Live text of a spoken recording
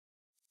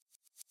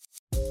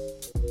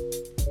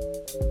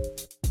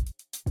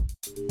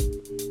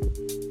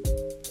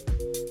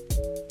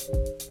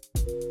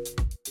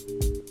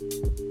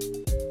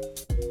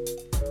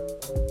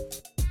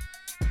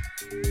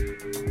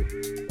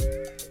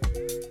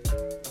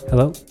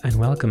Hello and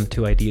welcome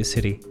to Idea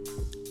City.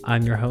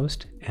 I'm your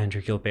host,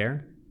 Andrew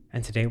Gilbert,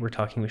 and today we're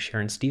talking with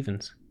Sharon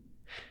Stevens.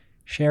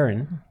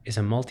 Sharon is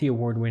a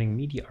multi-award winning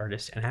media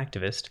artist and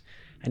activist,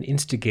 an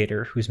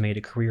instigator who's made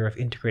a career of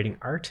integrating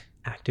art,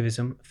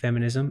 activism,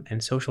 feminism,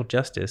 and social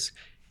justice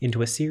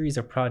into a series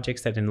of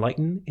projects that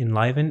enlighten,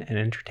 enliven, and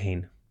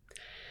entertain.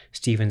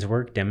 Stevens'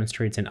 work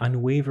demonstrates an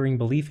unwavering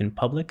belief in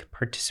public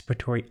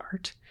participatory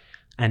art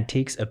and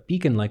takes a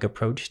beacon-like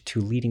approach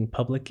to leading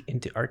public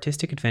into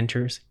artistic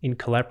adventures in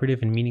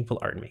collaborative and meaningful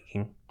art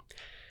making.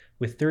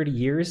 With 30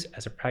 years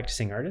as a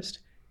practicing artist,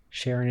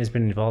 Sharon has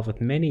been involved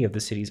with many of the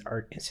city's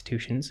art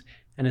institutions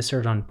and has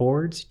served on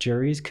boards,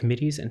 juries,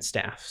 committees, and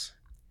staffs.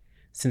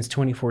 Since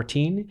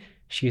 2014,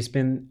 she has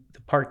been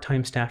the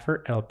part-time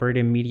staffer at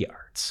Alberta Media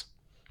Arts.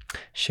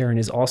 Sharon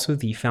is also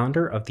the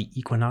founder of the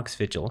Equinox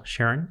Vigil.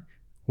 Sharon,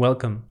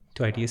 welcome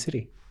to Idea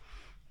City.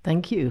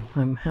 Thank you.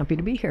 I'm happy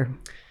to be here.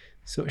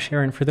 So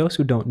Sharon, for those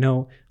who don't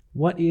know,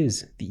 what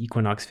is the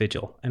Equinox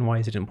Vigil and why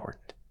is it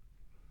important?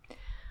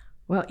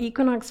 Well,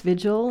 Equinox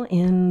Vigil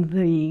in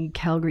the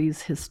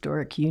Calgary's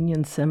historic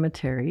Union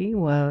Cemetery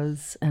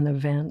was an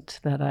event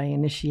that I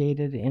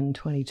initiated in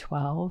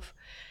 2012,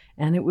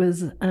 and it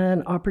was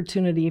an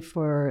opportunity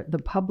for the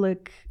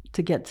public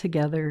to get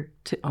together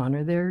to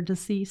honor their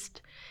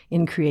deceased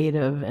in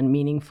creative and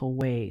meaningful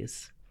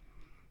ways.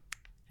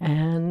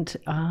 And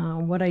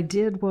what I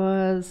did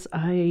was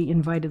I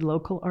invited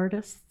local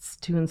artists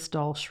to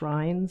install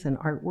shrines and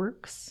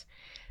artworks,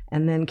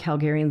 and then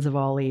Calgarians of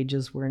all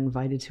ages were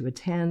invited to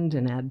attend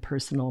and add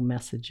personal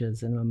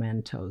messages and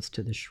mementos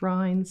to the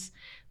shrines.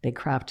 They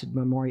crafted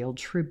memorial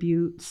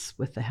tributes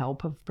with the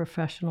help of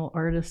professional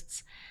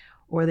artists,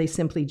 or they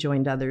simply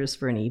joined others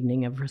for an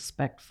evening of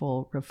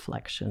respectful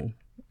reflection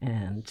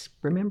and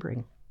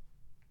remembering.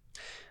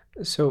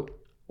 So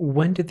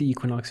when did the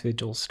Equinox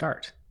Vigil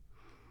start?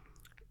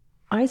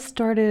 I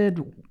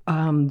started,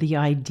 the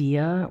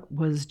idea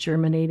was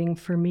germinating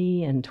for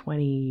me in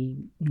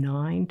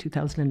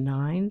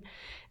 2009,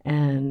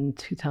 and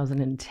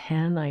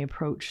 2010 I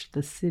approached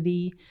the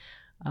city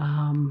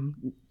to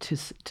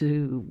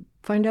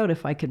find out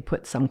if I could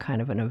put some kind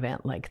of an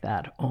event like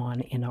that on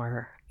in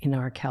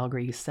our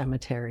Calgary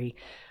cemetery.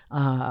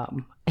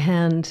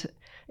 And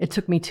it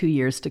took me 2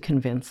 years to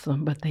convince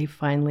them, but they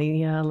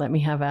finally let me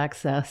have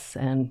access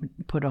and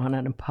put on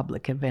a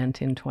public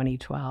event in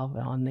 2012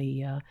 on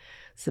the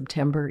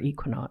September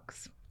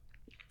equinox.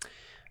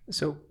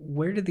 So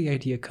where did the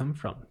idea come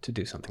from to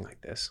do something like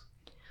this?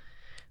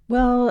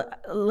 Well,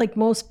 like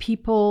most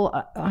people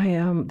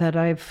that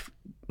I've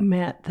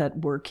met that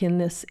work in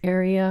this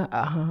area,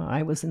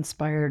 I was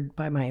inspired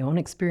by my own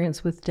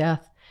experience with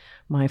death.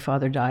 My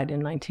father died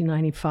in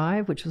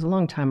 1995, which was a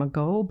long time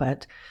ago,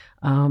 but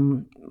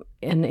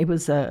and it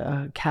was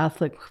a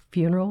Catholic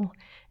funeral,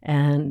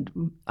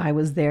 and I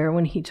was there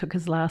when he took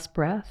his last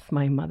breath.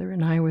 My mother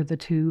and I were the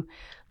two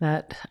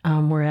that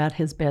were at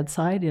his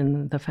bedside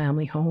in the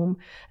family home,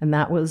 and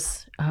that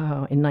was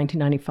in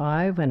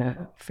 1995, and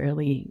a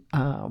fairly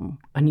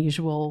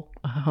unusual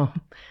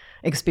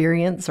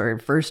experience, or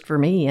first for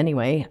me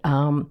anyway.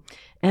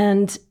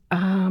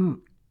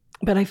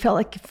 But I felt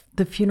like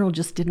the funeral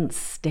just didn't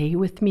stay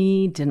with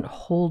me, didn't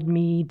hold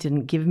me,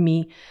 didn't give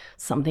me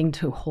something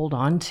to hold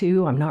on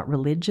to. I'm not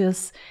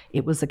religious.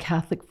 It was a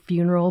Catholic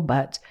funeral,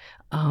 but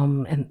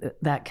and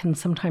that can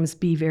sometimes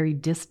be very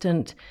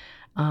distant.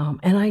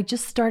 And I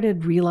just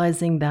started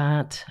realizing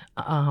that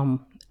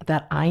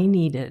that I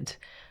needed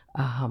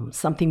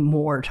something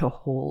more to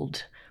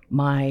hold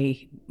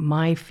my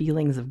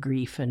feelings of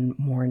grief and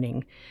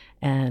mourning.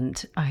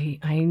 And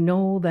I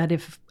know that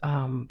if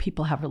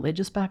people have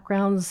religious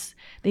backgrounds,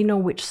 they know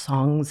which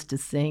songs to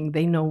sing,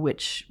 they know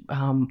which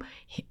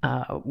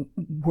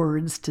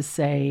words to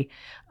say,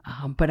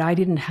 but I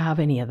didn't have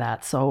any of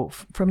that. So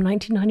from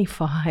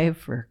 1995,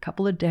 for a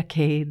couple of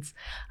decades,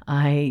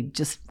 I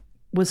just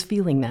was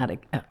feeling that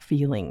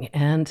feeling.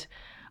 And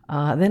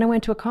then I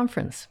went to a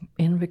conference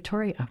in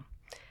Victoria,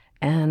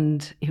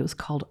 and it was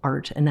called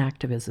Art and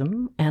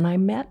Activism, and I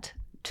met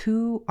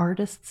two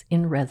artists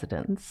in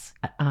residence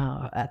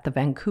at the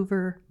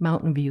Vancouver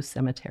Mountain View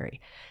Cemetery,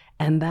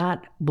 and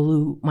that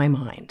blew my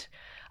mind.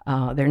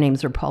 Their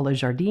names are Paula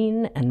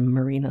Jardine and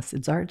Marina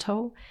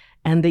Sizzarto,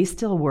 and they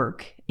still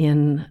work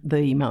in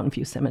the Mountain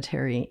View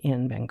Cemetery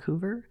in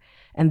Vancouver,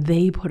 and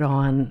they put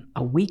on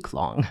a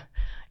week-long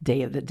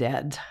Day of the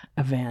Dead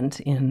event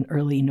in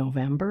early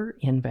November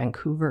in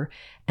Vancouver,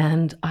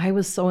 and I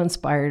was so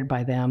inspired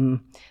by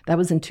them. That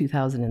was in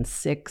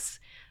 2006.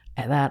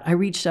 That I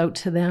reached out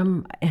to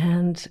them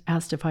and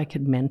asked if I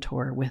could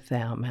mentor with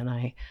them. And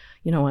I,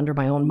 under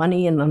my own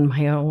money and on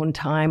my own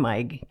time,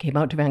 I came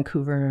out to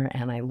Vancouver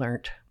and I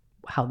learned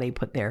how they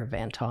put their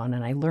event on.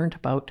 And I learned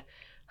about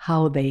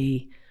how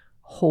they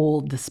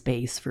hold the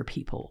space for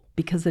people,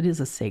 because it is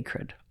a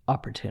sacred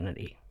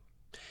opportunity.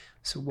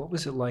 So what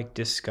was it like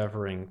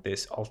discovering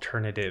this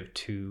alternative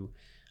to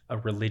a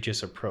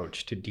religious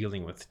approach to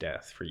dealing with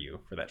death for you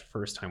for that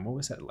first time? What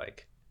was that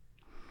like?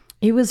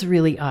 It was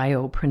really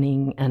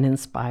eye-opening and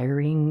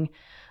inspiring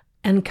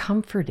and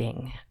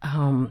comforting.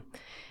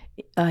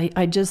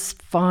 I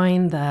just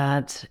find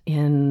that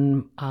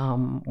in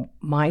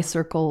my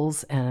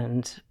circles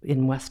and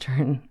in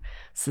Western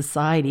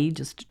society,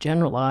 just to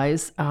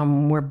generalize,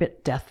 we're a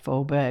bit death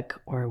phobic,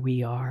 or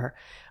we are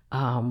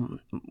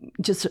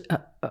just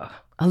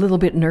a little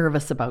bit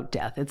nervous about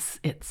death.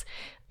 It's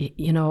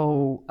you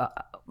know,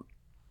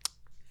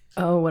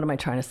 oh, what am I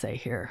trying to say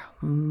here?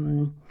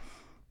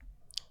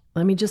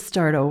 Let me just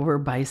start over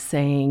by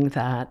saying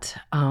that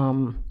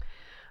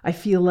I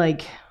feel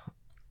like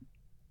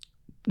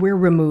we're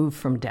removed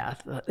from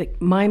death. Like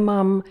my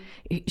mom,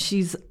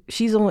 she's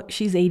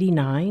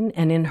 89,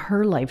 and in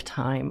her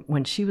lifetime,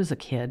 when she was a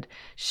kid,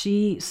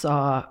 she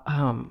saw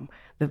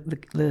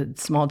the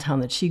small town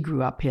that she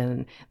grew up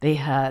in. They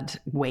had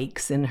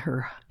wakes in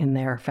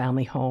their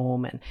family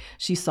home, and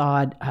she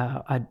saw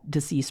a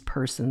deceased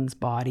person's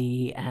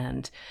body.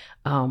 And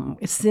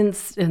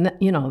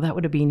that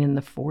would have been in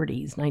the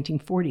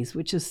 1940s,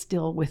 which is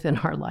still within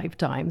our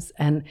lifetimes.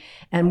 And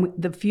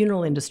the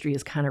funeral industry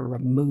has kind of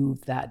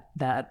removed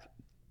that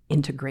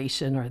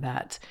integration, or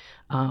that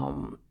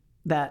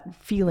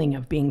feeling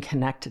of being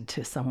connected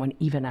to someone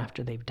even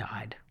after they've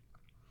died.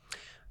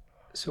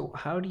 So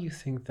how do you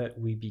think that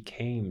we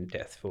became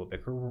death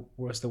phobic, or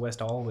was the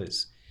West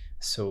always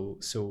so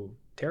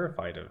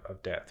terrified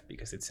of death?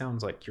 Because it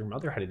sounds like your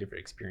mother had a different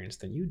experience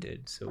than you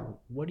did. So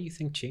what do you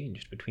think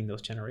changed between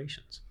those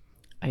generations?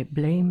 I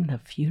blame the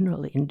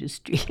funeral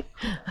industry.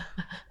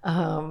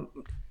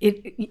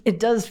 It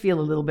does feel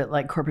a little bit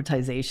like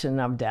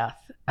corporatization of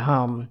death,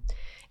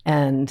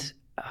 and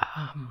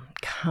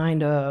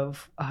kind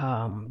of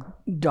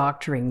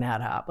doctoring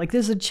that up. Like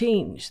there's a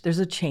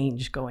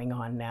change going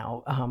on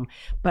now.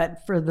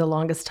 But for the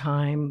longest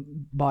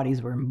time,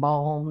 bodies were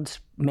embalmed,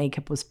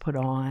 makeup was put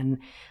on.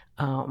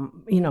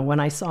 When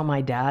I saw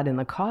my dad in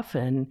the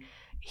coffin,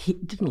 he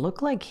didn't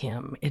look like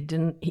him. It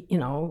didn't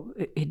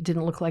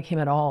look like him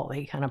at all.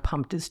 They kind of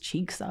pumped his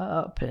cheeks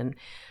up, and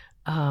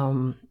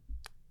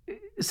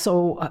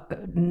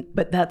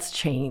but that's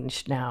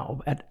changed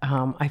now.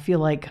 I feel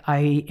like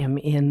I am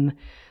in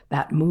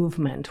that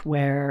movement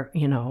where,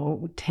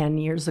 10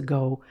 years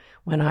ago,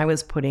 when I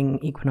was putting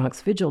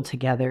Equinox Vigil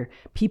together,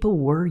 people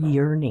were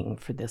yearning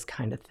for this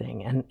kind of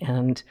thing.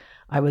 And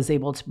I was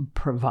able to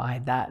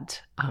provide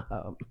that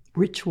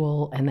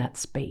ritual and that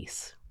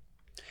space.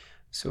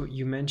 So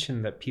you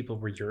mentioned that people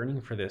were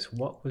yearning for this.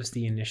 What was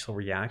the initial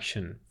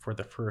reaction for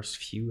the first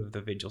few of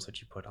the vigils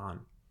that you put on?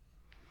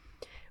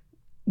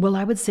 Well,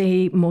 I would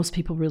say most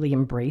people really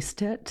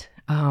embraced it.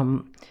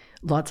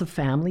 Lots of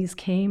families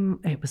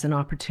came. It was an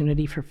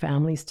opportunity for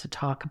families to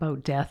talk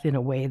about death in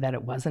a way that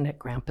it wasn't at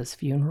Grandpa's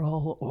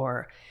funeral,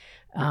 or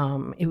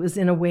it was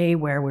in a way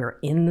where we're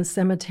in the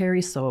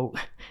cemetery. So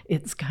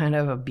it's kind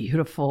of a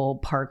beautiful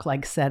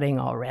park-like setting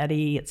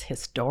already. It's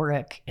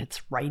historic.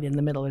 It's right in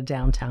the middle of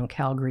downtown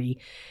Calgary.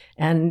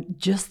 And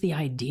just the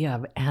idea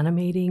of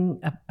animating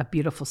a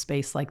beautiful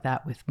space like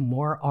that with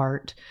more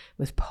art,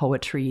 with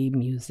poetry,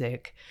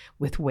 music,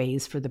 with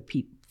ways for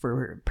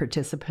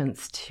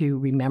participants to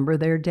remember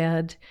their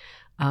dead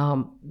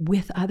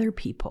with other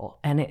people.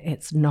 And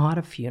it's not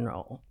a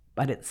funeral,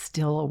 but it's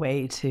still a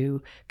way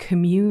to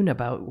commune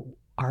about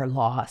our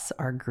loss,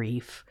 our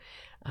grief.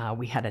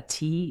 We had a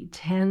tea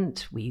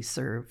tent. We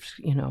served,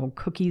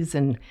 cookies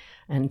and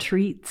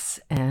treats,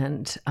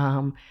 and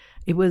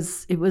it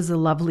was a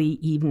lovely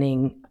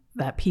evening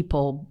that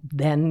people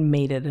then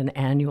made it an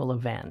annual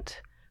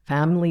event.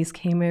 Families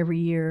came every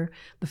year.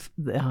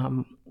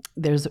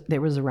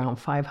 There was around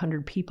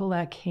 500 people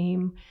that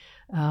came.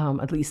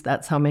 At least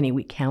that's how many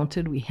we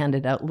counted. We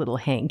handed out little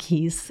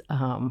hankies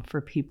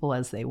for people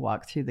as they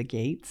walked through the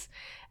gates,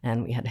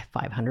 and we had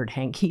 500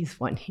 hankies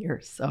one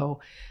year.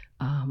 So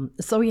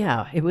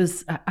yeah, it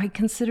was. I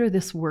consider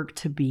this work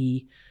to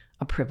be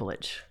a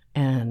privilege,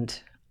 and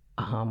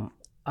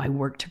I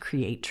work to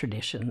create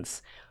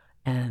traditions,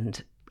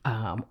 and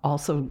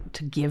also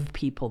to give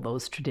people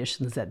those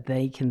traditions that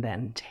they can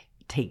then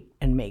take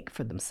and make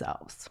for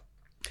themselves.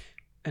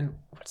 And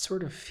what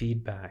sort of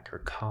feedback or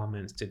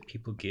comments did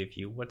people give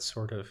you? What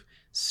sort of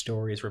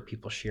stories were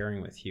people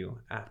sharing with you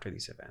after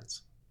these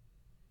events?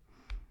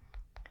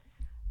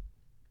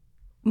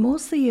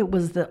 Mostly it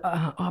was the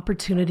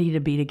opportunity to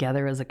be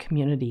together as a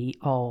community,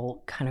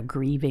 all kind of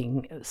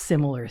grieving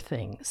similar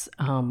things.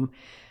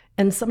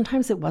 And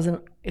sometimes it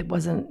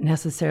wasn't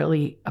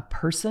necessarily a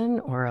person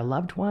or a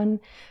loved one.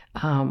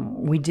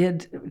 We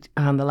did,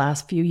 the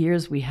last few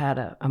years, we had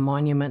a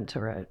monument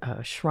or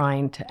a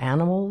shrine to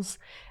animals,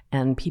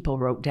 and people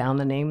wrote down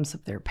the names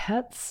of their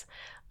pets.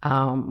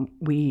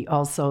 We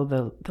also,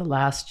 the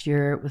last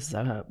year, it was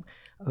a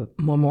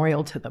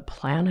memorial to the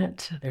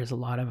planet. There's a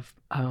lot of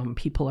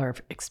people are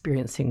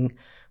experiencing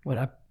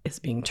what is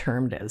being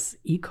termed as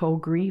eco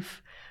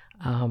grief.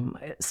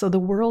 So the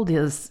world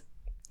is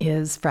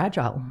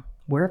fragile.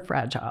 We're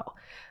fragile.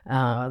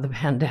 The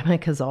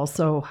pandemic has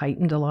also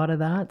heightened a lot of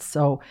that.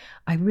 So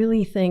I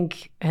really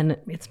think, and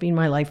it's been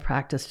my life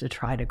practice to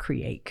try to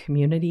create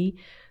community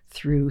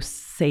through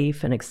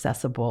safe and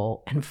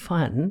accessible and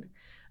fun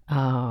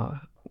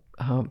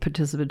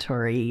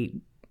participatory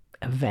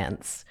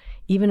events,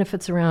 even if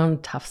it's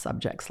around tough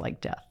subjects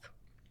like death.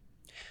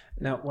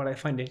 Now, what I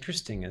find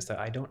interesting is that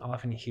I don't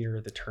often hear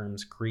the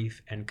terms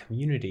grief and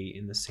community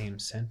in the same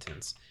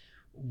sentence.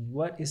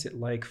 What is it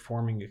like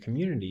forming a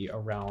community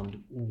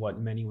around what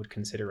many would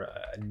consider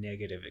a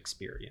negative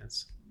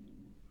experience?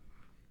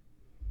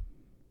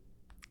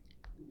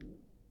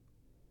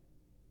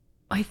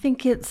 I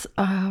think it's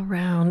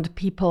around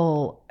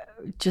people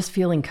just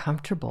feeling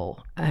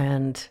comfortable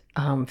and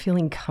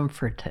feeling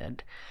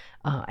comforted.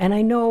 And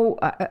I know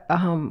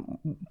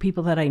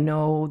people that I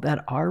know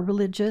that are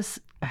religious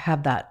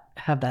have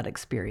that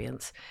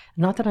experience.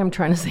 Not that I'm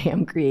trying to say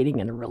I'm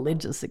creating a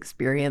religious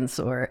experience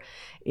or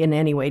in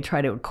any way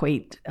try to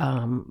equate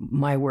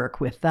my work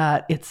with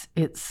that.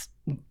 It's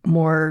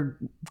more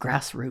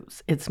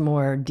grassroots. It's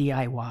more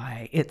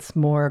DIY. It's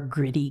more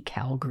gritty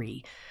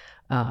Calgary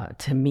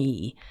to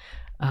me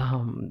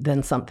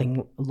than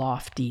something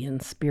lofty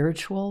and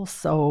spiritual.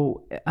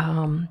 So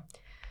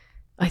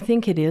I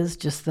think it is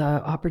just the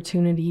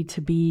opportunity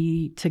to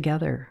be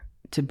together,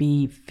 to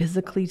be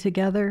physically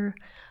together,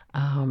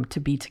 to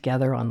be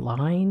together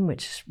online,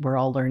 which we're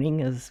all learning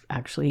is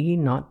actually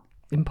not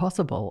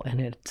impossible, and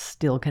it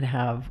still could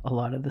have a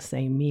lot of the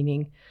same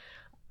meaning.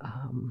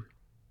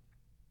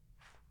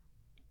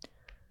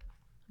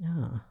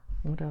 Yeah,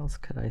 what else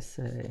could I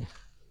say?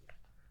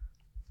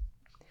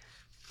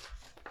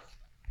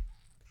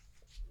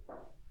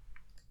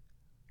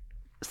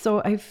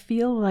 So I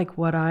feel like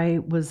what I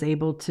was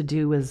able to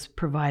do is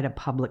provide a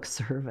public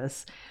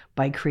service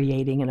by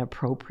creating an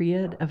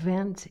appropriate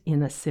event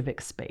in a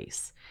civic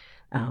space.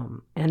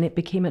 And it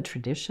became a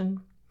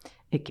tradition.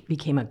 It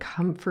became a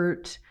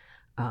comfort.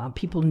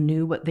 People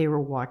knew what they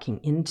were walking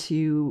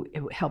into.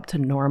 It helped to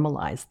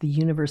normalize the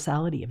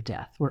universality of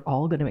death. We're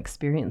all going to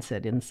experience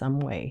it in some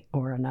way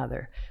or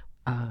another.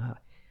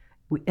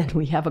 And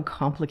we have a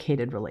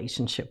complicated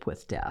relationship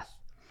with death.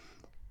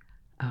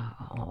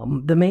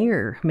 The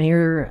mayor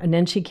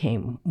Nenshi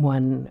came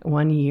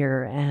one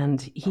year,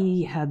 and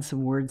he had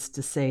some words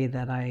to say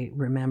that I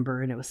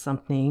remember, and it was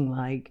something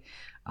like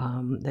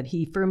that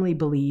he firmly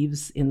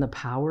believes in the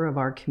power of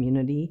our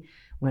community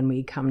when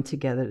we come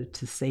together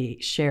to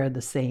share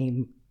the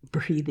same,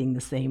 breathing the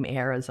same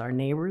air as our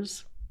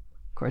neighbors.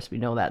 Of course, we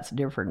know that's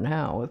different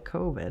now with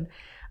COVID.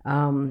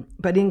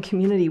 But in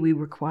community, we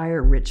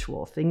require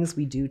ritual, things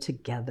we do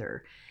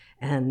together.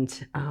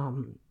 And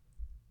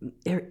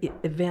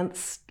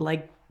events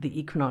like the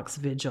Equinox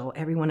Vigil,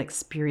 everyone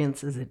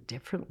experiences it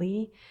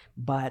differently,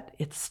 but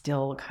it's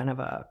still kind of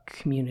a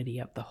community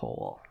of the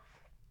whole.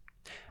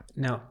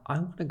 Now, I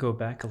want to go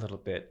back a little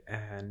bit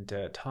and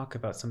talk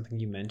about something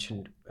you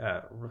mentioned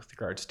with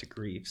regards to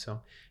grief. So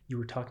you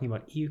were talking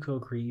about eco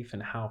grief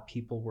and how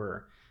people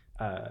were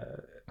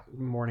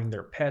mourning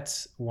their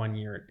pets one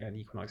year at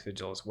Equinox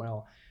Vigil as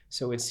well.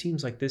 So it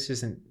seems like this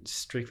isn't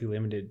strictly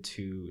limited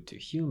to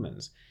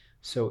humans.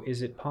 So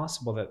is it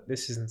possible that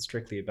this isn't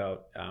strictly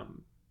about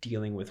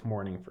dealing with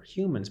mourning for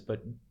humans,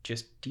 but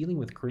just dealing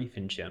with grief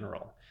in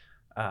general?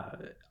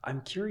 I'm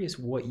curious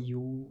what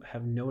you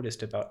have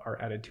noticed about our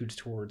attitudes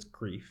towards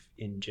grief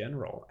in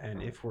general,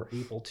 and if we're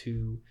able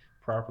to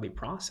properly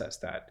process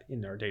that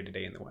in our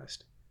day-to-day in the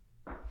West.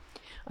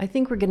 I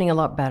think we're getting a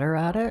lot better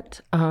at it.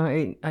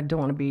 I don't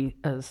want to be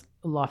as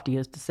lofty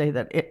as to say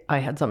that I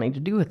had something to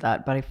do with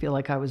that, but I feel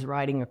like I was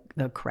riding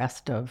the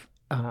crest of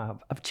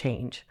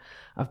change,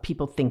 of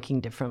people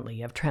thinking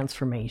differently, of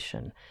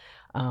transformation.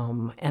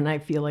 And I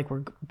feel like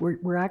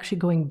we're actually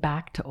going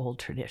back to old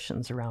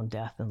traditions around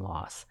death and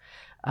loss.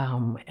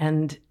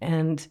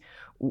 And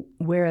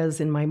whereas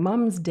in my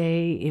mom's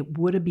day, it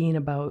would have been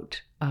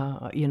about,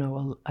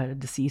 a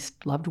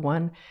deceased loved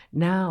one.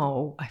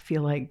 Now I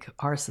feel like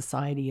our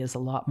society is a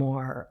lot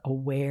more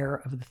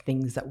aware of the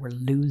things that we're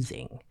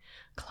losing.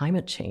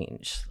 Climate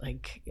change,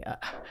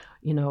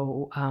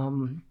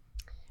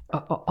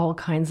 all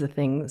kinds of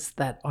things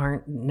that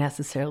aren't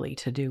necessarily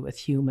to do with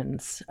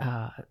humans'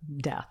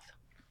 death.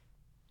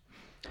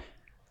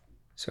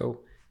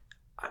 So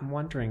I'm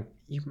wondering,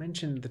 you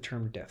mentioned the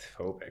term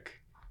deathphobic.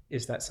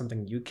 Is that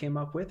something you came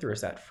up with, or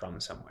is that from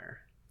somewhere?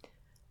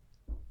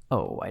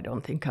 Oh, I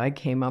don't think I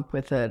came up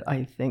with it.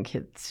 I think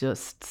it's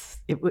just,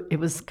 it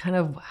was kind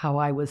of how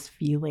I was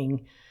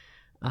feeling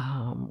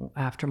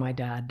after my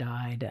dad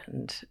died,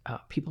 and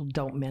people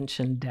don't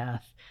mention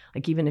death.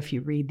 Like, even if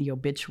you read the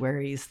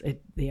obituaries,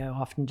 they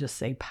often just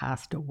say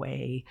passed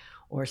away,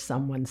 or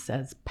someone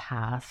says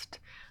passed.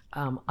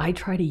 I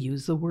try to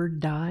use the word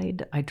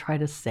died. I try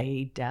to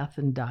say death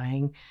and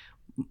dying,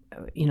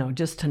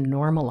 just to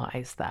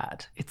normalize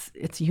that.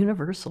 It's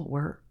universal.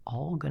 We're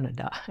all gonna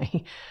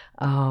die.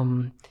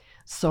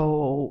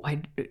 So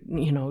I,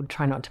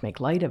 try not to make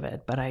light of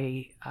it, but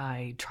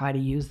I try to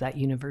use that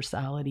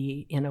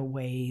universality in a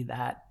way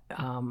that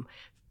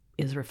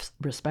is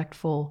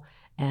respectful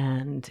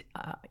and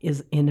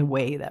is in a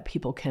way that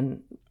people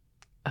can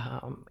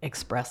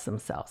express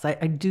themselves.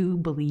 I do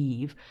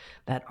believe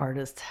that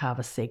artists have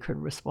a sacred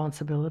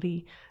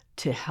responsibility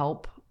to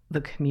help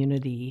the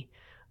community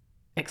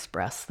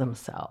express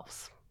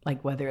themselves.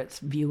 like whether it's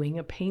viewing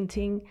a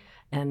painting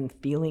and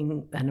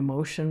feeling an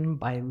emotion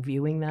by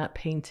viewing that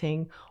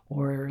painting,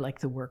 or like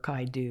the work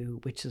I do,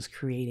 which is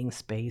creating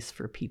space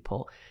for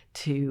people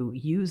to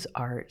use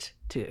art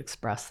to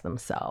express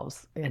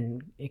themselves.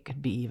 And it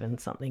could be even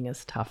something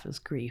as tough as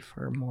grief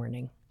or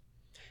mourning.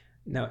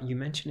 Now, you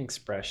mentioned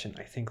expression.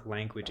 I think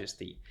language is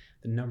the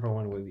number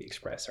one way we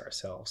express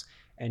ourselves.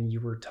 And you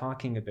were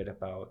talking a bit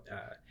about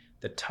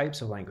the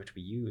types of language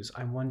we use.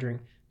 I'm wondering,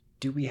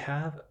 do we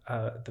have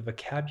the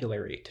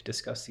vocabulary to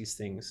discuss these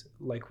things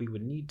like we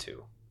would need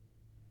to?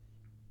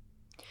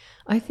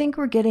 I think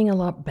we're getting a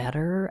lot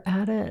better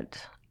at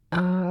it,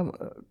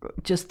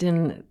 just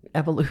in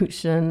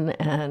evolution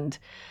and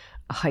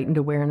heightened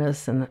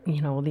awareness, and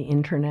the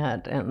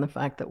internet, and the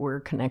fact that we're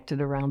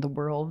connected around the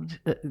world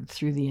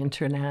through the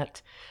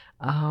internet.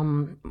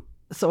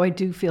 So I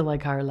do feel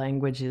like our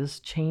language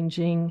is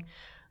changing.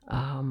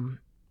 Um,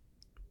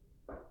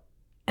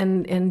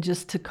 and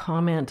just to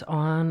comment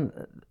on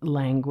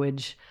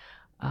language,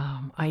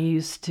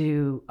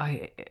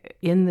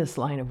 in this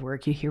line of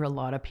work, you hear a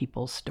lot of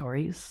people's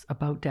stories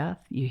about death.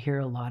 You hear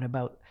a lot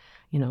about,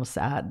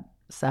 sad,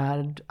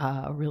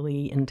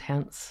 really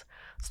intense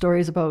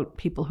stories about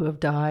people who have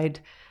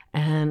died.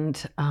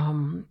 And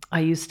I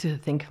used to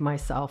think of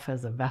myself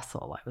as a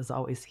vessel. I was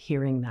always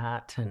hearing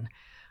that and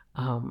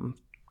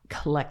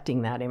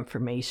collecting that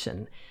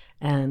information.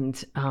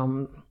 And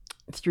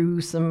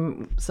through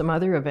some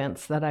other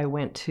events that I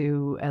went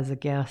to as a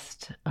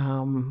guest,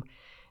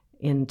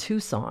 in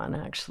Tucson,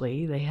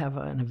 actually, they have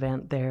an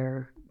event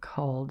there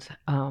called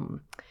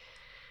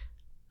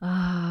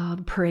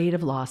the Parade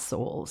of Lost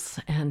Souls.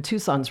 And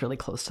Tucson's really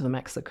close to the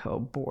Mexico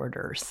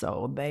border,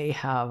 so they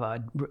have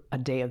a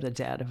Day of the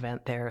Dead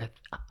event there.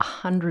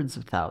 Hundreds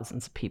of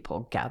thousands of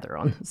people gather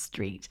on the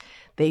street.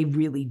 They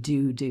really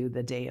do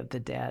the Day of the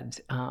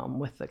Dead,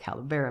 with the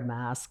calavera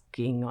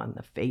masking on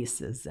the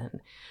faces,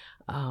 and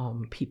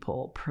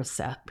people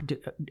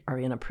are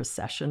in a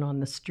procession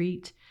on the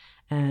street.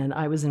 And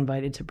I was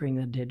invited to bring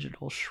the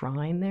digital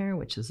shrine there,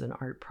 which is an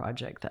art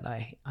project that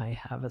I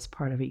have as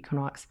part of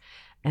Equinox.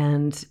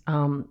 And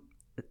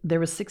there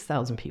was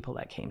 6,000 people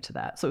that came to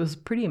that. So it was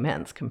pretty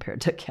immense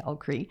compared to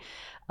Calgary.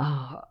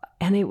 And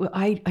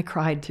I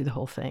cried through the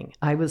whole thing.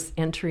 I was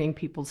entering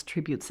people's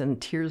tributes and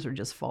tears were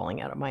just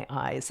falling out of my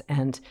eyes.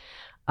 And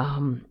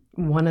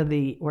one of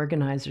the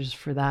organizers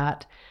for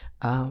that,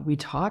 we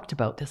talked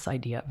about this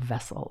idea of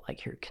vessel,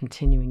 like you're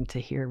continuing to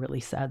hear really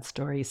sad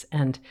stories.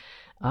 And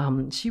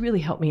she really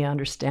helped me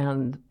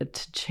understand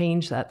to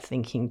change that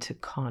thinking to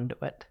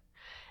conduit.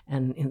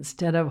 And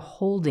instead of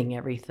holding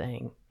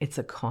everything, it's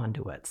a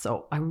conduit.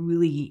 So I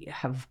really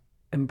have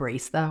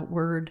embraced that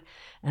word.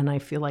 And I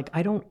feel like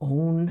I don't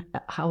own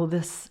how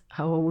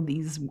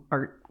these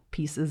art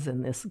pieces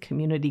in this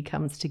community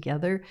comes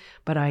together,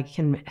 but I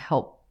can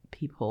help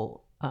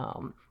people.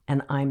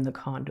 And I'm the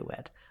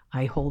conduit.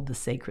 I hold the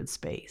sacred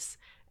space,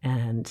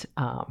 and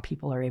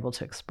people are able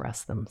to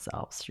express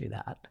themselves through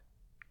that.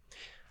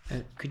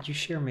 And could you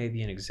share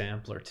maybe an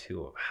example or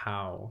two of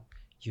how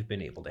you've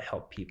been able to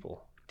help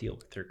people deal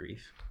with their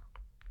grief?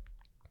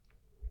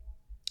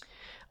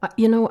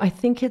 I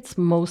think it's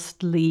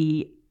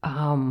mostly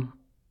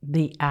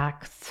the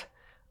acts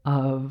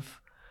of,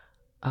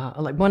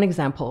 like one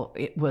example,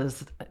 it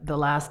was the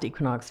last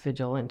Equinox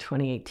Vigil in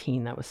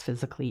 2018 that was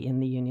physically in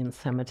the Union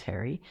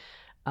Cemetery.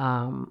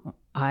 I'm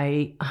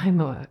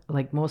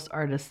like most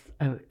artists,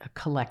 a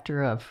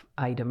collector of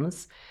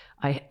items.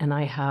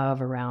 I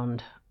have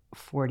around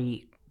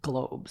 40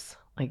 globes,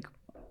 like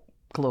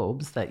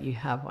globes that you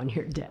have on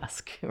your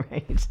desk,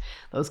 right?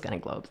 Those kind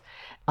of globes.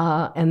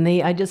 And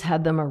I just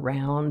had them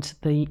around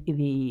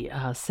the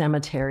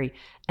cemetery,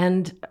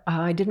 and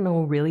I didn't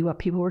know really what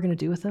people were going to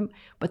do with them,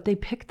 but they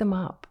picked them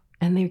up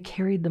and they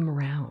carried them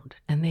around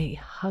and they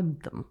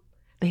hugged them.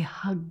 They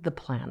hugged the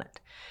planet.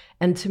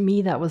 And to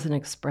me, that was an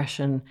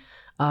expression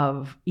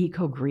of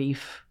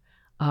eco-grief,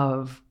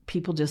 of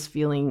people just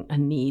feeling a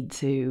need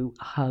to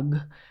hug,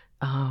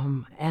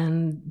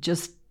 and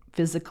just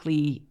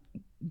physically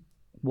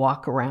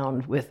walk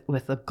around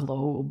with a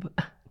globe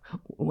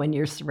when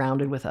you're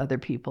surrounded with other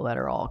people that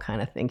are all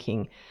kind of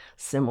thinking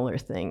similar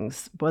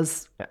things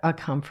was a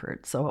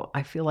comfort. So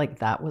I feel like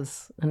that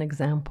was an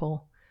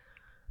example.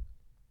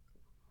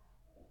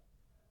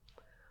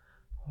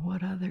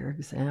 What other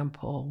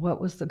example? What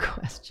was the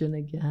question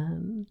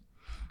again?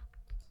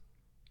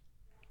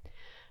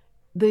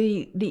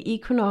 The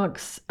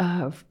Equinox,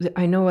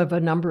 I know of a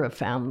number of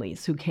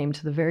families who came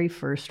to the very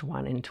first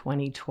one in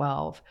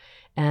 2012,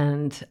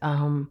 and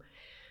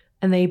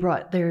they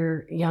brought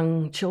their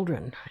young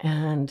children,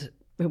 and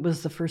it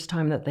was the first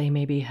time that they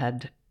maybe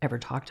had ever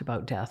talked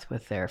about death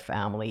with their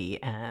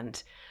family,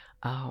 and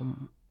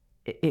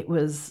it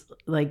was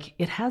like,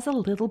 it has a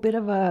little bit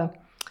of a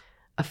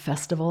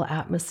festival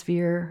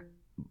atmosphere,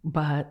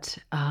 but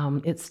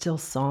it's still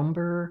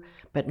somber,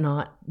 but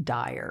not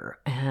dire.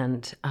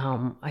 And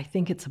I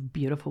think it's a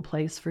beautiful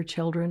place for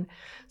children.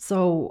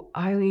 So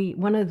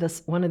one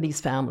of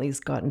these families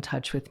got in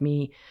touch with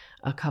me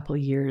a couple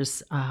of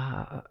years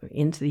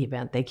into the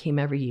event. They came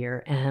every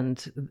year, and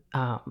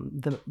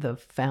the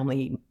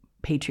family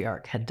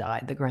patriarch had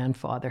died. The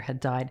grandfather had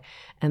died,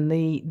 and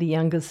the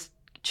youngest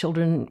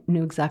children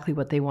knew exactly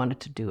what they wanted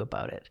to do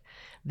about it.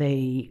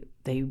 They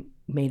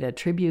made a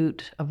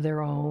tribute of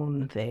their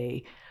own.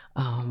 They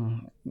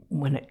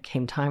when it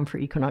came time for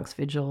Equinox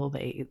Vigil,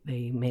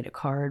 they made a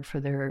card for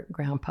their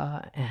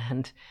grandpa,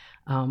 and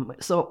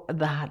so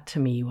that to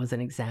me was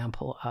an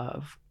example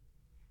of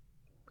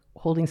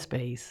holding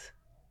space,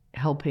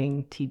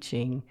 helping,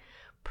 teaching,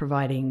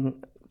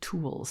 providing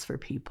tools for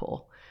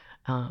people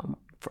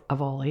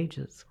of all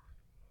ages.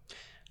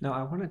 Now,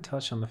 I want to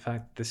touch on the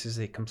fact that this is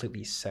a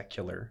completely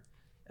secular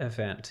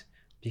event,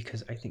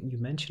 because I think you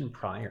mentioned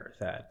prior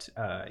that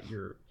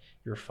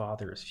your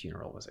father's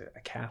funeral was a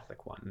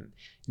Catholic one.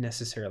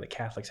 Necessarily,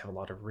 Catholics have a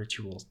lot of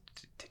rituals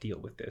to deal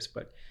with this,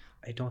 but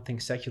I don't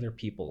think secular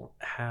people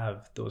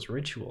have those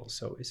rituals.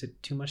 So, is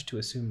it too much to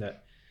assume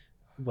that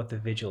what the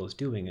vigil is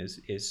doing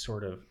is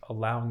sort of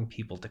allowing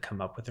people to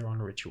come up with their own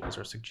rituals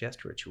or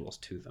suggest rituals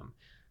to them?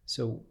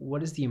 So,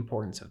 what is the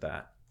importance of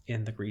that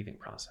in the grieving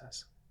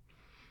process?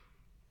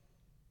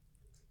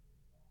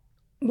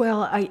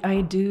 Well,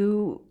 I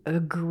do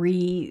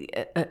agree,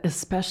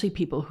 especially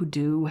people who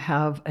do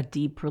have a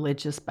deep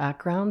religious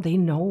background. They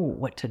know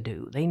what to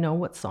do. They know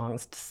what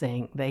songs to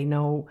sing. They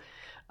know,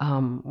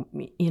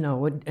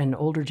 and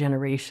older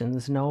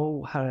generations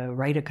know how to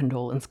write a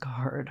condolence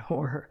card,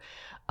 or,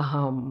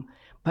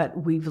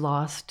 but we've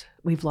lost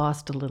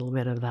a little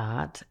bit of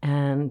that.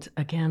 And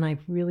again, I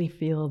really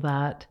feel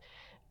that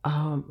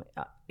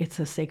it's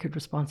a sacred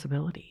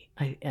responsibility.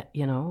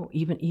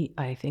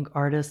 I think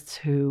artists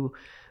who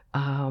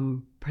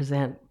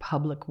present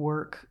public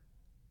work,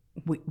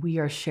 we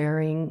are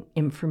sharing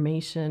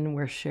information,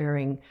 we're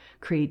sharing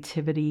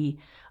creativity,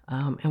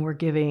 and we're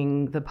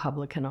giving the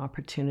public an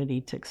opportunity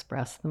to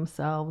express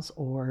themselves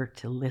or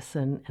to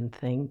listen and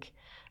think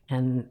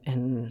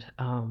and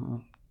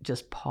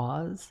just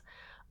pause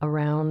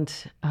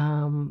around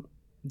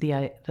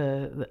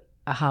the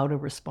how to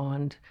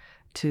respond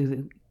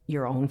to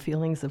your own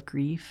feelings of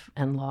grief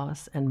and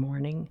loss and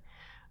mourning.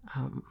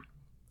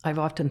 I've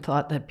often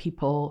thought that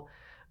people,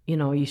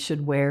 you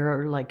should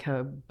wear like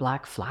a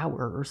black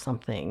flower or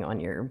something on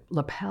your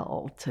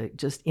lapel to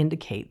just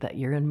indicate that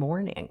you're in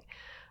mourning.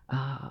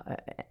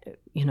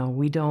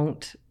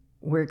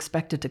 We're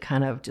expected to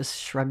kind of just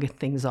shrug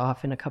things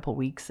off in a couple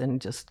weeks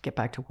and just get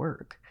back to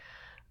work.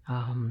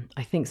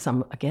 I think a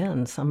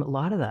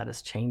lot of that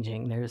is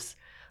changing.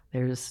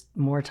 There's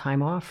more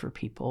time off for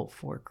people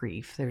for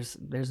grief. There's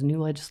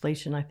new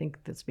legislation, I think,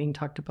 that's being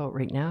talked about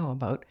right now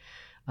about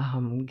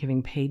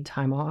giving paid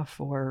time off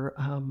for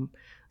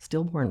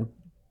stillborn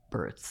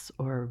births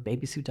or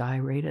babies who die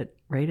right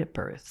at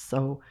birth.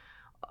 So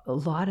a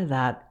lot of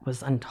that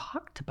was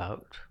untalked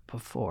about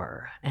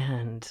before,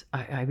 and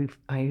I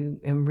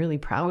am really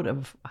proud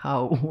of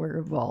how we're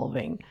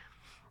evolving.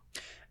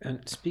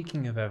 And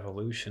speaking of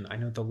evolution, I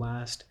know the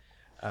last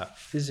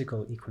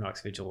physical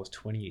Equinox Vigil was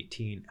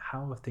 2018.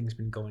 How have things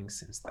been going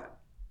since then?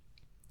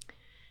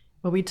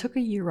 Well, we took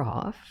a year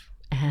off,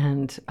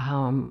 and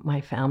my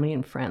family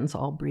and friends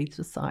all breathed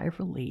a sigh of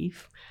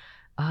relief.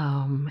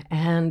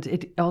 And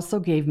it also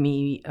gave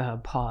me a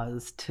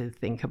pause to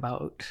think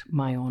about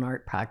my own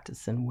art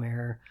practice and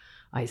where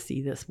I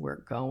see this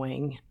work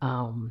going.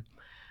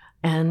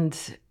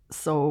 And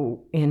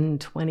so in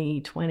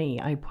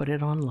 2020, I put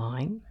it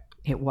online.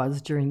 It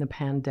was during the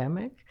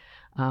pandemic,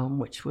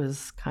 which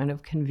was kind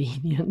of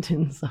convenient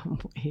in some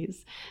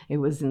ways. It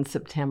was in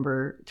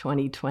September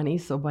 2020,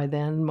 so by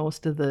then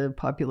most of the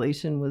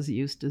population was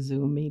used to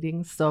Zoom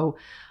meetings. So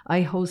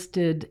I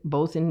hosted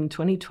both in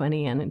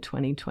 2020 and in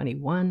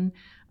 2021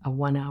 a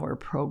 1-hour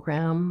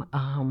program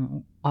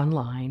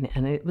online,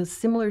 and it was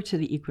similar to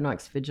the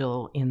Equinox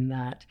Vigil in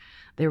that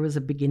there was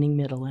a beginning,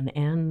 middle, and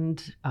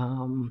end.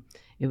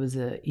 It was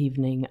an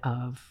evening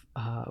of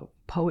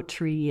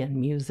poetry and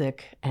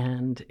music,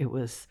 and it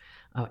was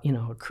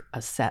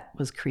a set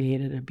was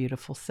created, a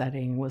beautiful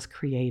setting was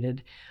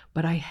created,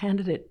 but I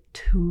handed it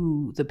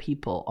to the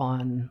people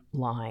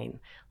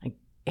online. Like,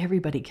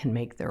 everybody can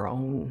make their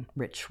own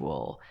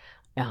ritual.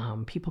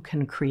 People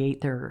can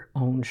create their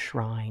own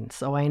shrine.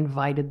 So I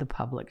invited the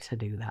public to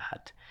do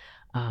that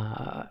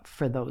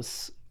for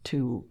those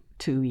two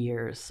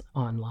years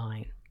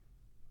online.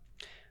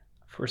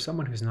 For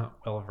someone who's not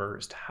well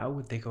versed, how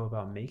would they go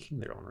about making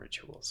their own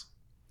rituals?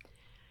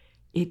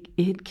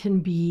 It can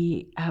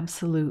be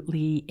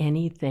absolutely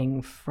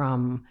anything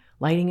from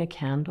lighting a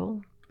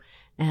candle,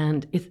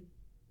 and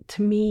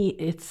to me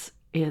it's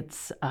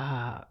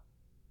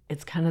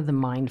kind of the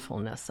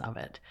mindfulness of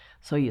it.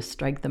 So you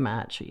strike the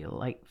match, or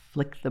you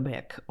flick the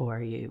wick, or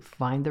you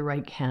find the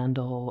right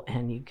candle,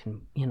 and you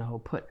can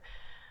put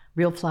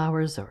real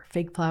flowers or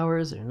fake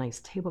flowers or a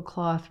nice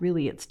tablecloth.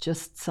 Really, it's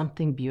just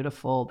something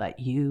beautiful that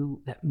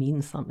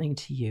means something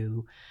to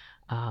you.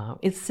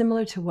 It's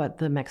similar to what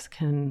the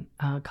Mexican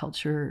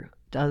culture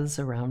does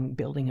around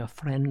building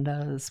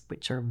ofrendas,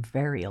 which are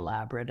very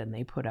elaborate, and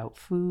they put out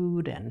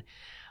food and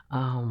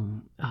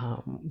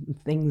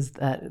things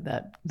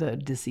that the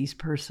deceased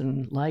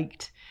person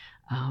liked.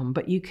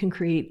 But you can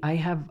create. I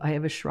have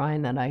a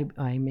shrine that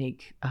I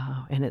make,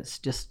 and it's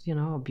just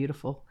a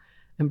beautiful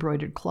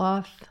embroidered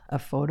cloth, a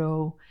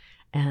photo,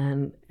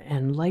 and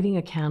lighting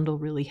a candle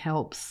really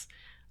helps.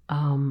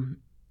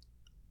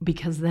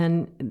 Because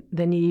then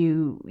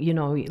you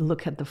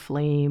look at the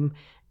flame,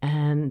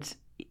 and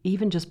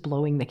even just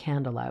blowing the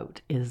candle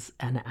out is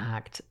an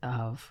act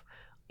of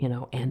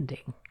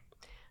ending.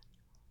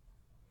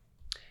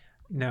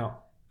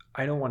 Now,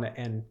 I don't want to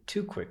end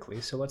too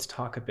quickly, so let's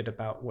talk a bit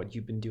about what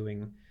you've been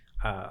doing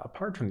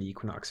apart from the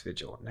Equinox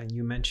Vigil. And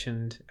you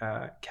mentioned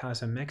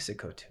Casa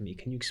Mexico to me.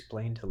 Can you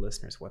explain to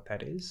listeners what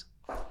that is?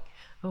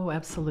 Oh,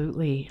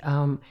 absolutely.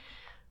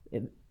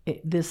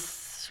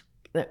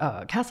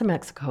 Casa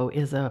Mexico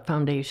is a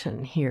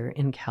foundation here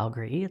in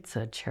Calgary. It's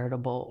a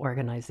charitable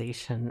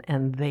organization,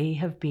 and they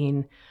have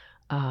been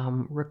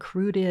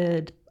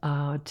recruited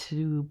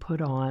to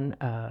put on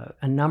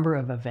a number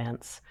of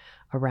events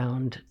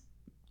around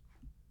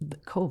the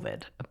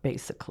COVID,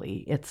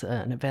 basically. It's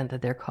an event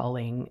that they're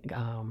calling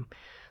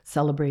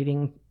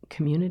Celebrating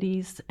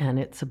Communities, and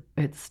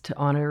it's to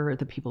honor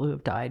the people who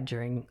have died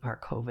during our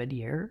COVID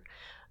year.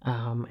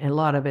 And a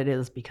lot of it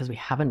is because we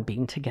haven't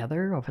been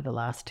together over the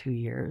last 2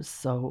 years.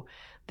 So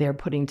they're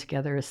putting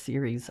together a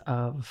series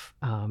of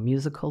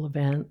musical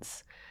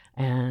events.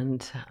 And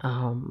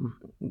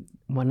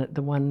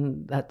the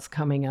one that's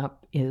coming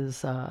up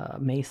is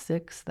May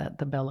 6th at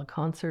the Bella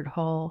Concert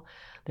Hall.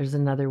 There's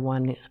another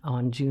one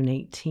on June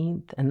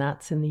 18th, and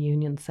that's in the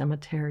Union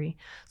Cemetery.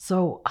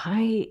 So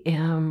I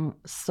am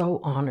so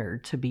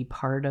honored to be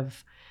part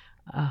of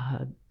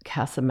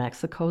Casa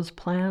Mexico's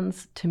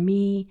plans. To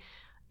me,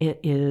 it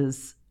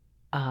is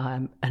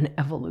an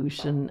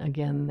evolution.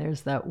 Again,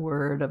 there's that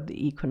word of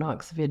the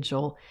Equinox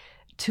Vigil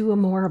to a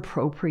more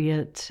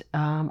appropriate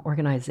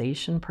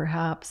organization,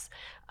 perhaps.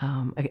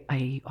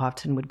 I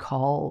often would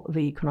call the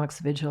Equinox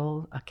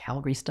Vigil a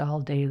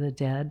Calgary-style Day of the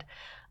Dead.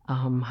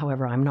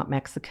 However, I'm not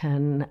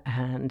Mexican,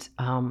 and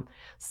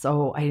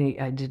so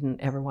I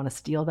didn't ever want to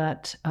steal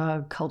that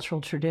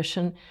cultural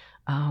tradition.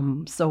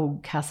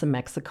 So Casa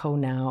Mexico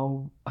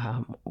now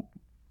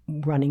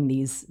running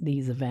these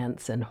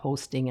events and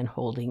hosting and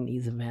holding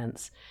these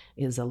events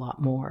is a lot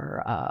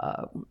more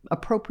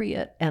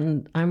appropriate,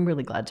 and I'm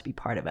really glad to be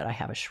part of it. I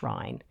have a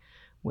shrine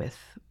with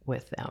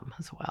them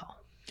as well.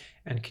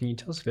 And can you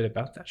tell us a bit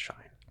about that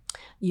shrine?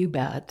 You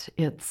bet.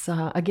 It's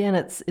again,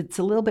 it's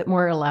a little bit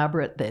more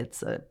elaborate.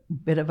 It's a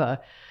bit of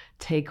a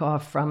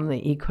takeoff from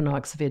the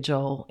Equinox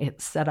Vigil.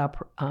 It's set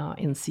up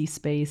in C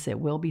Space. It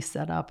will be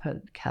set up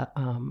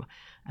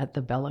at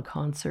the Bella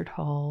Concert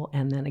Hall,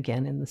 and then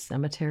again in the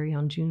cemetery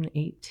on June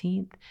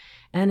 18th.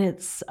 And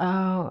it's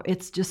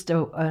just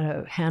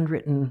a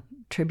handwritten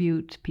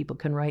tribute. People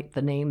can write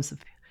the names of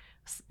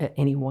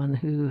anyone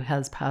who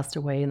has passed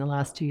away in the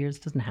last 2 years.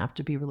 It doesn't have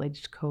to be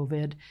related to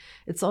COVID.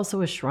 It's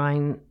also a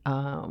shrine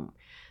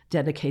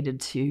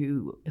dedicated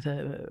to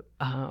the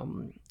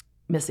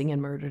missing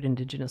and murdered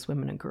Indigenous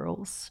women and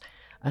girls,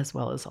 as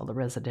well as all the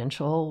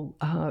residential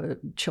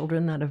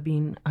children that have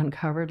been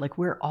uncovered. Like,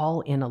 we're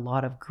all in a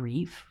lot of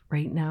grief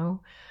right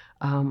now.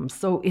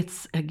 So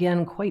it's,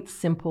 again, quite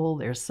simple.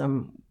 There's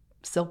some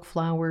silk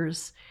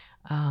flowers.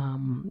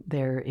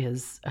 There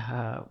is,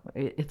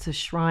 it's a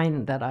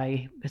shrine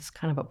it's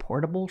kind of a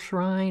portable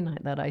shrine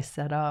that I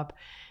set up.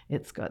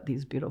 It's got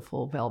these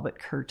beautiful velvet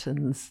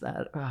curtains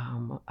that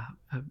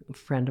a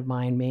friend of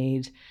mine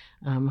made,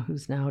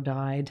 who's now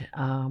died.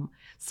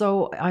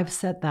 So I've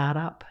set that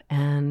up,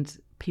 and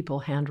people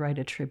handwrite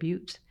a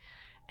tribute,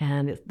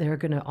 and they're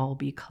going to all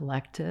be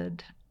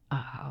collected.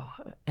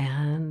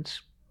 And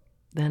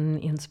then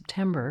in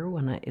September,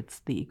 when it's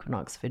the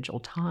Equinox Vigil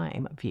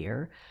time of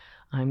year,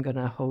 I'm going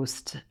to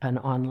host an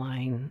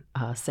online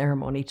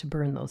ceremony to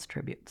burn those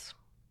tributes.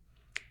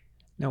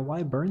 Now,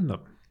 why burn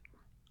them?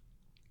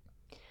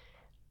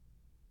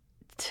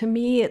 To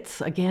me,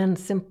 it's, again,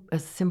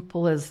 as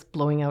simple as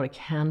blowing out a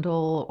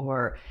candle,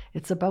 or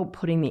it's about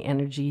putting the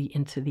energy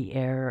into the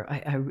air.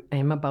 I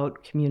am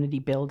about community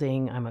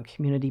building. I'm a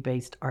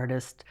community-based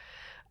artist,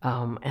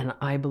 and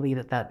I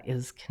believe that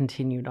is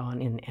continued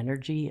on in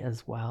energy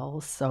as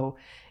well. So,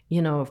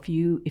 if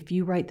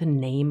you write the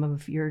name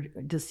of your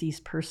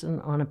deceased person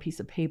on a piece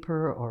of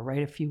paper, or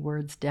write a few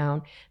words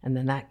down, and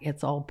then that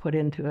gets all put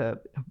into a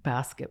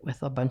basket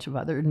with a bunch of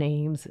other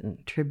names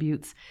and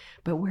tributes.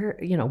 But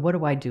what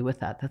do I do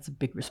with that? That's a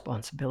big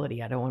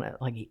responsibility. I don't want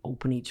to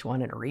open each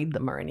one and read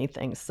them or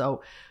anything.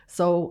 So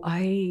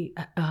I,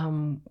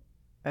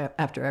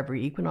 after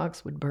every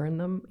equinox, would burn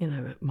them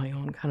in my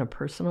own kind of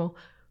personal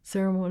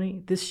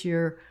ceremony. This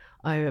year,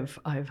 I've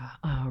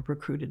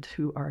recruited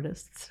 2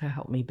 artists to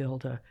help me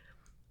build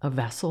a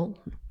vessel,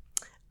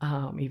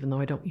 even though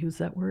I don't use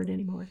that word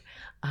anymore,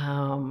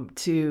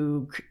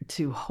 to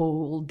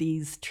hold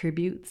these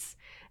tributes.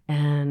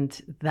 And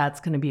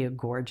that's going to be a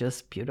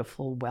gorgeous,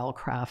 beautiful,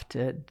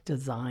 well-crafted,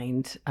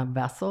 designed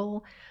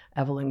vessel.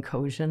 Evelyn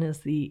Kosian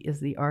is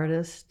the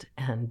artist,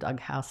 and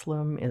Doug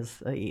Haslam is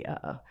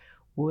the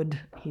wood.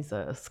 He's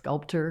a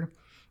sculptor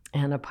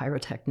and a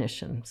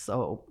pyrotechnician.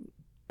 So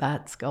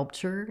that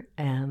sculpture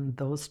and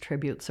those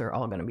tributes are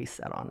all going to be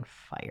set on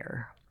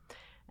fire.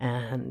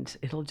 And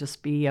it'll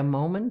just be a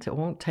moment. It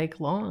won't take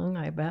long,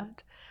 I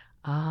bet.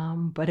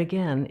 But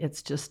again,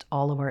 it's just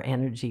all of our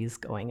energies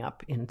going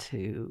up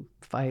into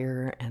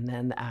fire, and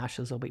then the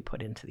ashes will be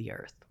put into the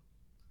earth.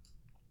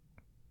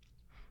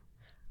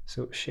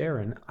 So,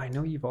 Sharon, I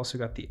know you've also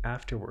got the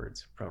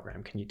Afterwards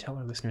program. Can you tell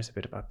our listeners a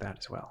bit about that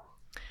as well?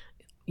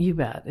 You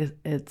bet.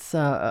 It's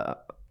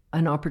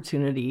an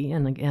opportunity,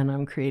 and again,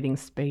 I'm creating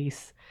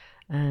space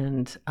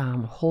and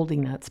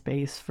holding that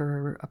space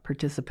for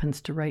participants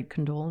to write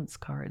condolence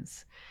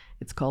cards.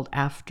 It's called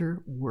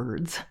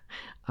Afterwards,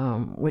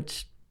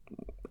 which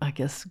I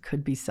guess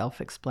could be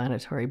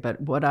self-explanatory, but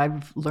what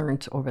I've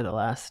learned over the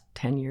last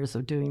 10 years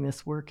of doing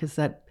this work is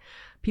that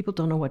people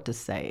don't know what to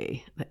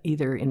say,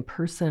 either in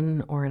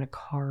person or in a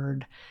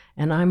card.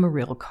 And I'm a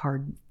real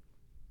card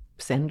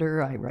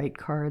sender. I write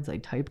cards, I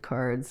type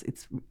cards.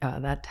 It's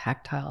that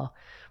tactile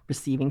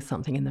receiving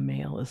something in the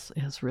mail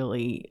is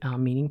really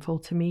meaningful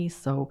to me.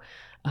 So,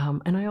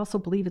 and I also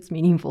believe it's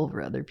meaningful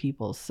for other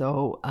people.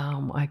 So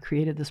I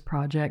created this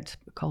project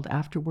called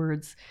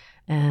Afterwards,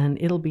 and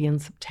it'll be in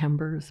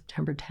September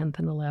 10th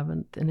and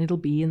 11th, and it'll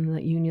be in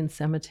the Union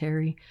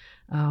Cemetery.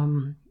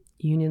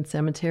 Union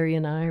Cemetery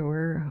and I,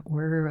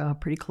 we're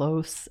pretty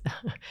close.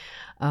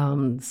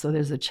 So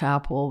there's a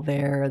chapel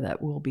there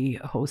that will be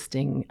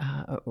hosting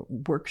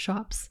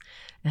workshops,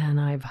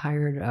 and I've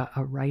hired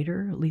a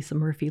writer, Lisa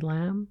Murphy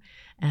Lamb,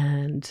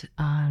 and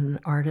an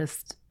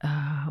artist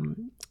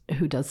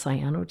who does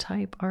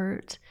cyanotype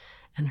art,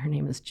 and her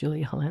name is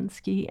Julia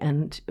Helensky,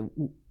 and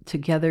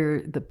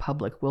together the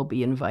public will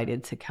be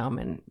invited to come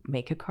and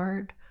make a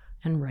card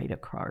and write a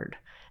card.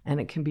 And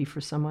it can be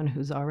for someone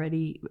who's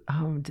already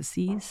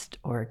deceased,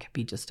 or it could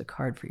be just a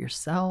card for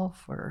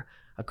yourself, or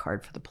a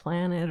card for the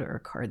planet, or a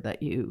card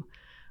that you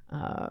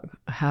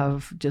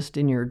have just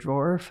in your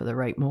drawer for the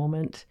right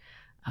moment.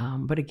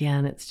 But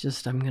again, it's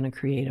just, I'm going to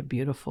create a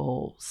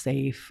beautiful,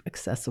 safe,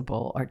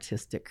 accessible,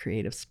 artistic,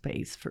 creative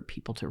space for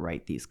people to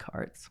write these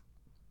cards.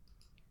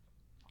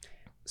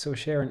 So,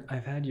 Sharon,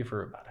 I've had you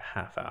for about a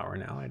half hour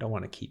now. I don't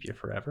want to keep you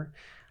forever.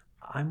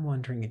 I'm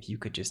wondering if you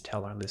could just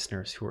tell our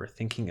listeners who are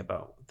thinking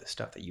about the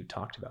stuff that you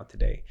talked about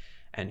today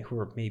and who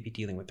are maybe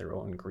dealing with their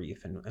own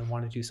grief and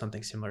want to do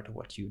something similar to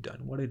what you've done,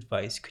 what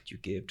advice could you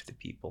give to the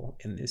people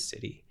in this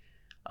city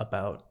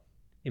about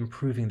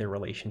improving their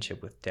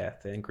relationship with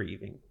death and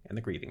grieving and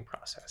the grieving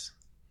process?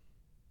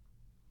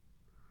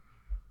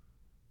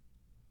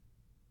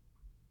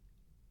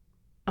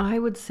 I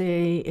would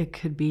say it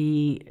could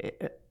be,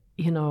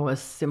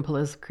 as simple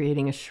as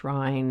creating a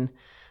shrine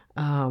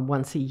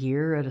once a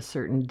year at a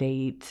certain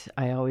date.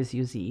 I always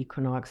use the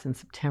equinox in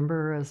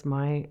September as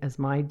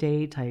my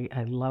date.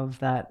 I love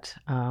that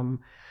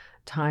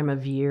time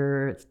of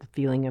year. It's the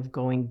feeling of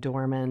going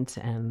dormant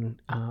and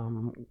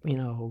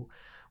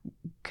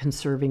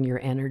conserving your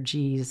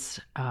energies.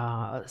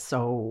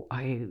 So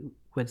I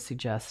would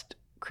suggest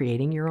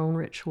creating your own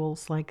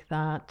rituals like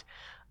that.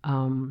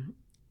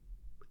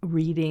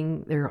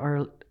 Reading. There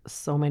are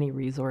so many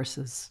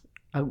resources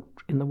out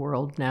in the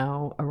world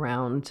now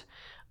around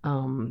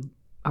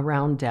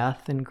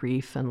death and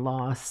grief and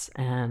loss,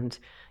 and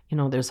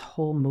there's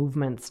whole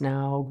movements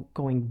now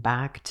going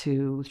back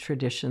to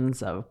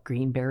traditions of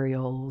green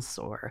burials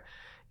or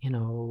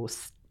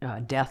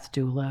death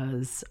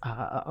doulas.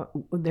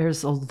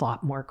 There's a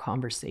lot more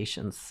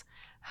conversations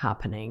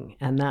happening,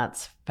 and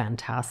that's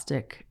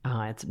fantastic.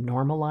 It's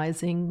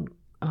normalizing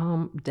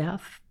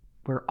death.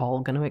 We're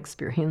all going to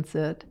experience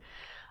it,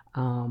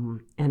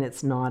 and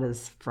it's not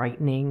as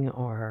frightening,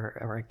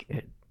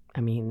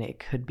 it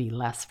could be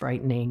less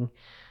frightening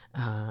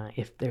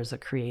if there's a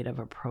creative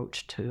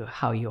approach to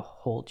how you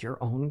hold your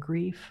own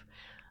grief.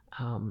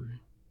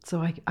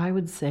 So I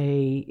would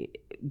say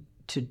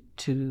to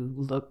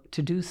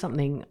do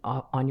something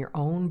on your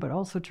own, but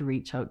also to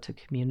reach out to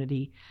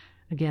community,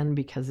 again,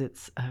 because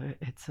it's an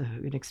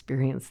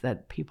experience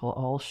that people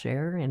all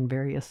share in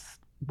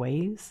various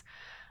ways.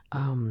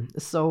 Yeah,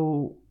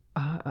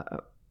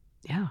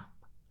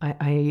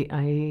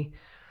 I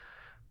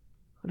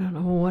don't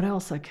know what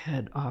else I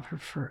could offer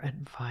for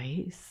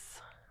advice.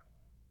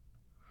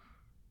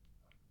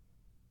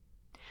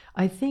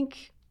 I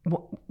think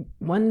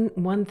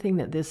one thing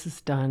that this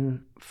has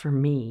done for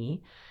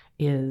me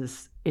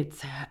is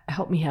it's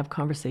helped me have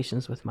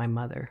conversations with my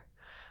mother.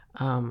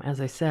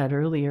 As I said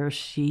earlier,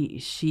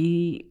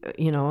 she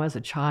as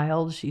a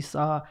child, she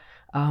saw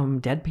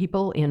dead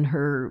people in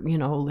her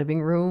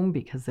living room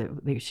because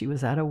she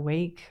was at a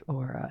wake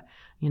or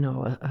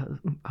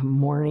a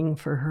mourning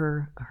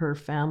for her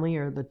family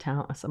or the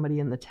town, somebody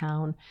in the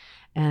town,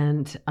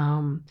 and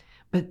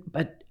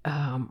but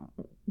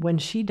when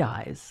she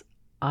dies,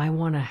 I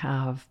want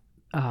to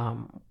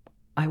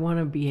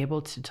be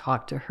able to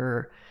talk to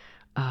her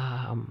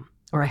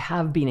or I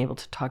have been able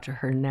to talk to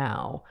her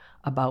now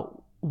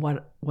about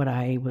what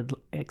I would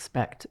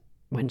expect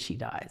when she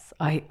dies.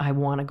 I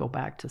want to go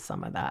back to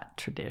some of that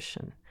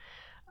tradition.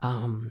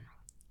 And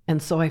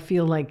so I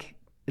feel like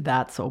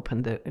that's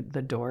opened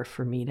the door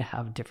for me to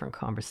have different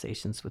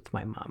conversations with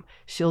my mom.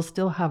 She'll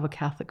still have a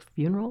Catholic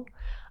funeral,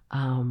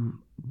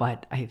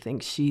 but I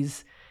think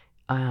she's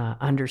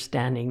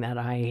understanding that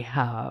I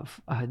have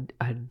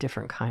a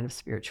different kind of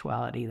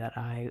spirituality that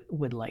I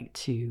would like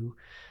to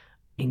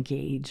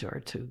engage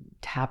or to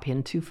tap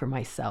into for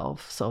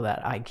myself, so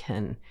that I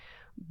can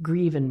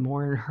grieve and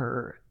mourn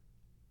her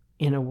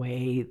in a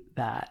way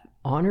that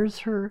honors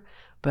her,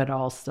 but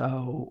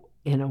also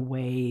in a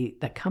way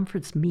that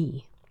comforts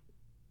me.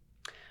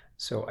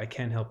 So I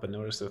can't help but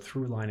notice the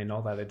through line in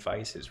all that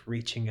advice is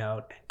reaching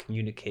out and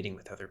communicating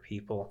with other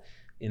people.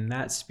 In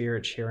that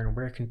spirit, Sharon,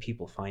 where can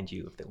people find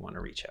you if they want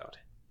to reach out?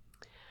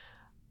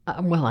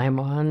 Well, I'm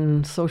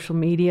on social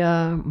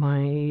media.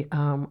 My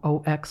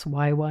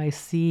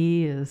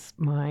OXYYC is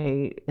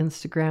my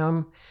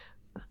Instagram,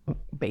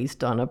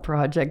 based on a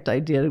project I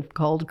did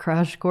called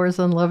Crash Course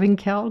on Loving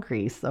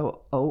Calgary.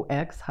 So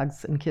OX,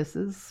 Hugs and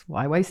Kisses,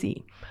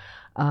 YYC.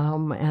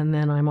 And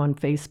then I'm on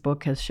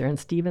Facebook as Sharon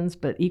Stevens,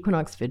 but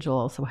Equinox Vigil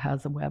also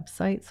has a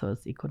website, so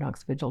it's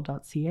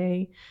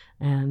equinoxvigil.ca,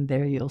 and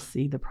there you'll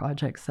see the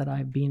projects that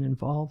I've been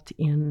involved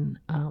in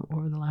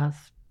over the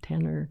last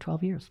 10 or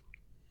 12 years.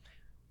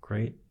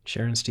 Great.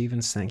 Sharon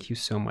Stevens, thank you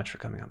so much for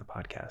coming on the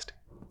podcast.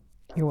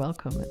 You're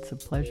welcome. It's a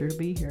pleasure to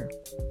be here.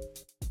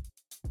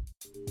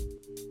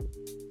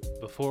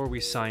 Before we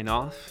sign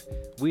off,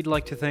 we'd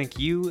like to thank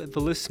you,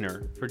 the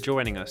listener, for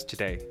joining us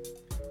today.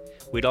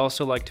 We'd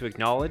also like to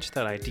acknowledge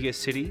that Idea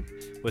City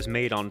was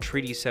made on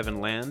Treaty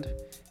 7 land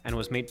and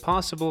was made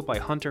possible by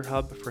Hunter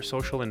Hub for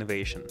Social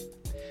Innovation.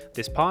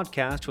 This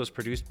podcast was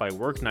produced by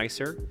Work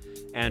Nicer,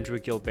 Andrew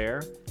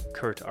Gilbert,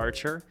 Kurt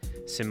Archer,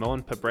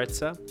 Simone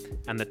Pabrezza,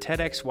 and the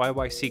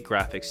TEDxYYC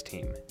graphics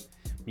team.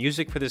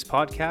 Music for this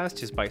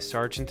podcast is by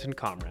Sargent and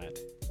Comrade.